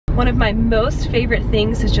One of my most favorite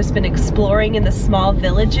things has just been exploring in the small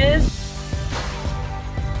villages.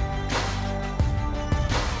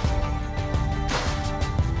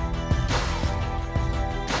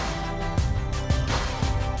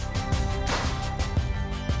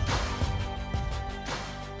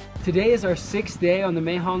 Today is our 6th day on the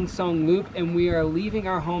Mae Hong Son Loop, and we are leaving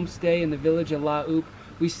our homestay in the village of La Up.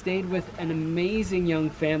 We stayed with an amazing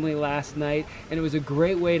young family last night, and it was a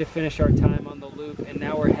great way to finish our time on the loop, and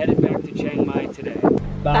now we're headed back to Chiang Mai today.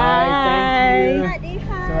 Bye. Thank you.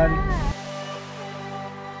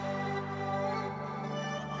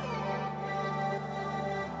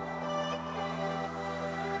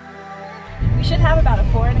 We should have about a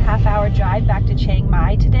 4.5-hour drive back to Chiang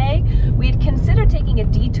Mai today. We had considered taking a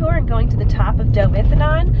detour and going to the top of Do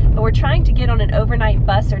Vithanan, but we're trying to get on an overnight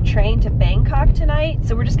bus or train to Bangkok tonight,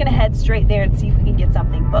 so we're just gonna head straight there and see if we can get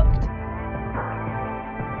something booked.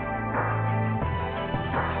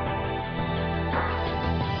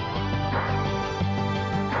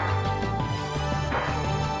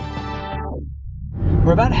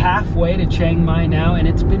 We're about halfway to Chiang Mai now, and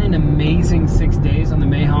it's been an amazing 6 days on the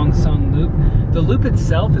Mae Hong Son Loop. The loop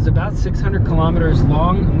itself is about 600 kilometers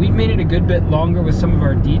long, and we've made it a good bit longer with some of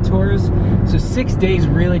our detours. So 6 days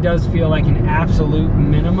really does feel like an absolute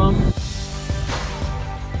minimum.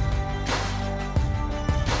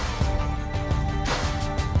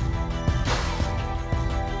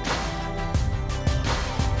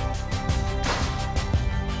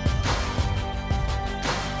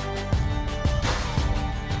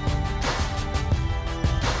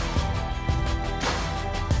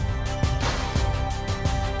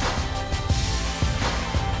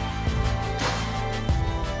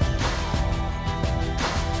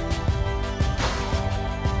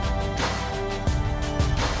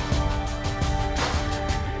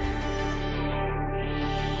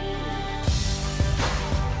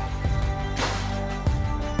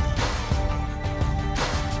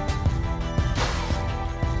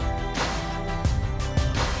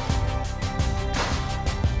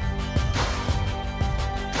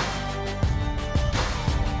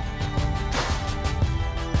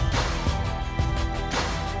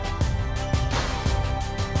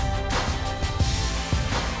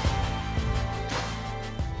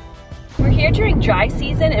 Here during dry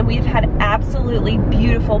season, and we've had absolutely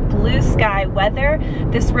beautiful blue sky weather.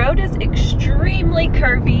 This road is extremely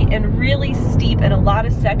curvy and really steep in a lot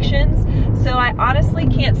of sections, so I honestly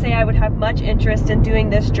can't say I would have much interest in doing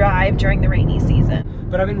this drive during the rainy season.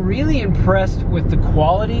 But I've been really impressed with the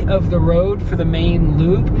quality of the road for the main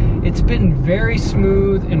loop. It's been very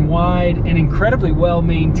smooth and wide and incredibly well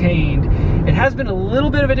maintained. It has been a little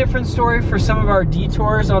bit of a different story for some of our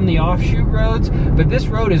detours on the offshoot roads, but this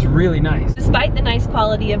road is really nice. Despite the nice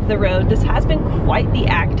quality of the road, this has been quite the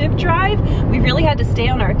active drive. We really had to stay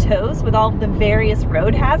on our toes with all of the various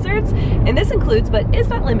road hazards, and this includes, but is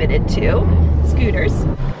not limited to, scooters.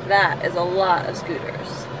 That is a lot of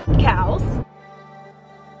scooters. Cows.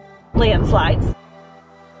 Landslides,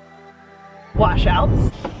 washouts,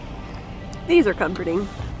 these are comforting,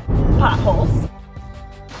 potholes,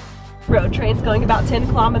 road trains going about 10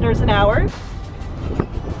 kilometers an hour,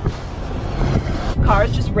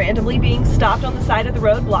 cars just randomly being stopped on the side of the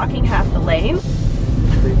road blocking half the lane,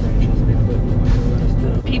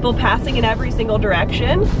 people passing in every single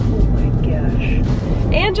direction, oh my gosh,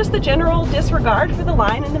 and just the general disregard for the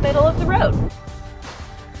line in the middle of the road.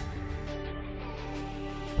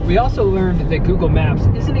 We also learned that Google Maps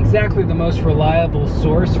isn't exactly the most reliable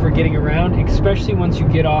source for getting around, especially once you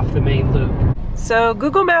get off the main loop. So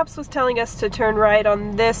Google Maps was telling us to turn right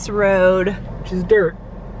on this road. Which is dirt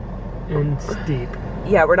and steep.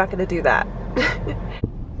 Yeah, we're not gonna do that.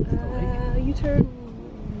 You turn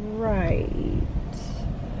right.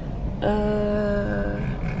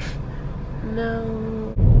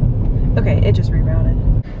 No. Okay, it just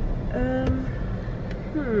rerouted.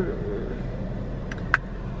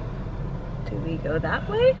 Do we go that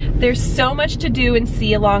way? There's so much to do and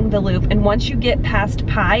see along the loop, and once you get past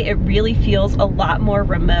Pai, it really feels a lot more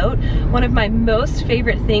remote. One of my most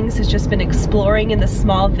favorite things has just been exploring in the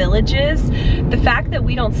small villages. The fact that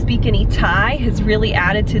we don't speak any Thai has really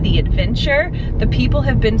added to the adventure. The people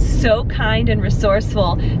have been so kind and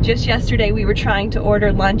resourceful. Just yesterday we were trying to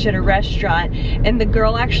order lunch at a restaurant, and the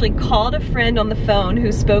girl actually called a friend on the phone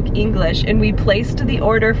who spoke English, and we placed the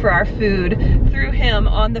order for our food through him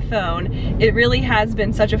on the phone. It really has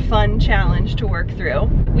been such a fun challenge to work through.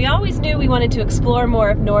 We always knew we wanted to explore more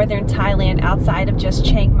of northern Thailand outside of just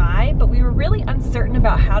Chiang Mai, but we were really uncertain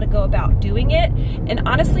about how to go about doing it. And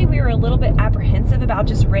honestly, we were a little bit apprehensive about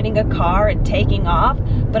just renting a car and taking off.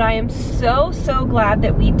 But I am so glad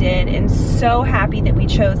that we did, and so happy that we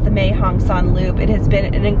chose the Mae Hong Son Loop. It has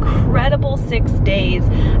been an incredible 6 days.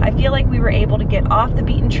 I feel like we were able to get off the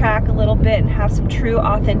beaten track a little bit and have some true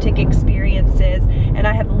authentic experiences. And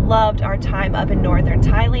I have loved our time up in northern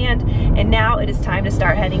Thailand, and now it is time to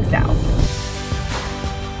start heading south.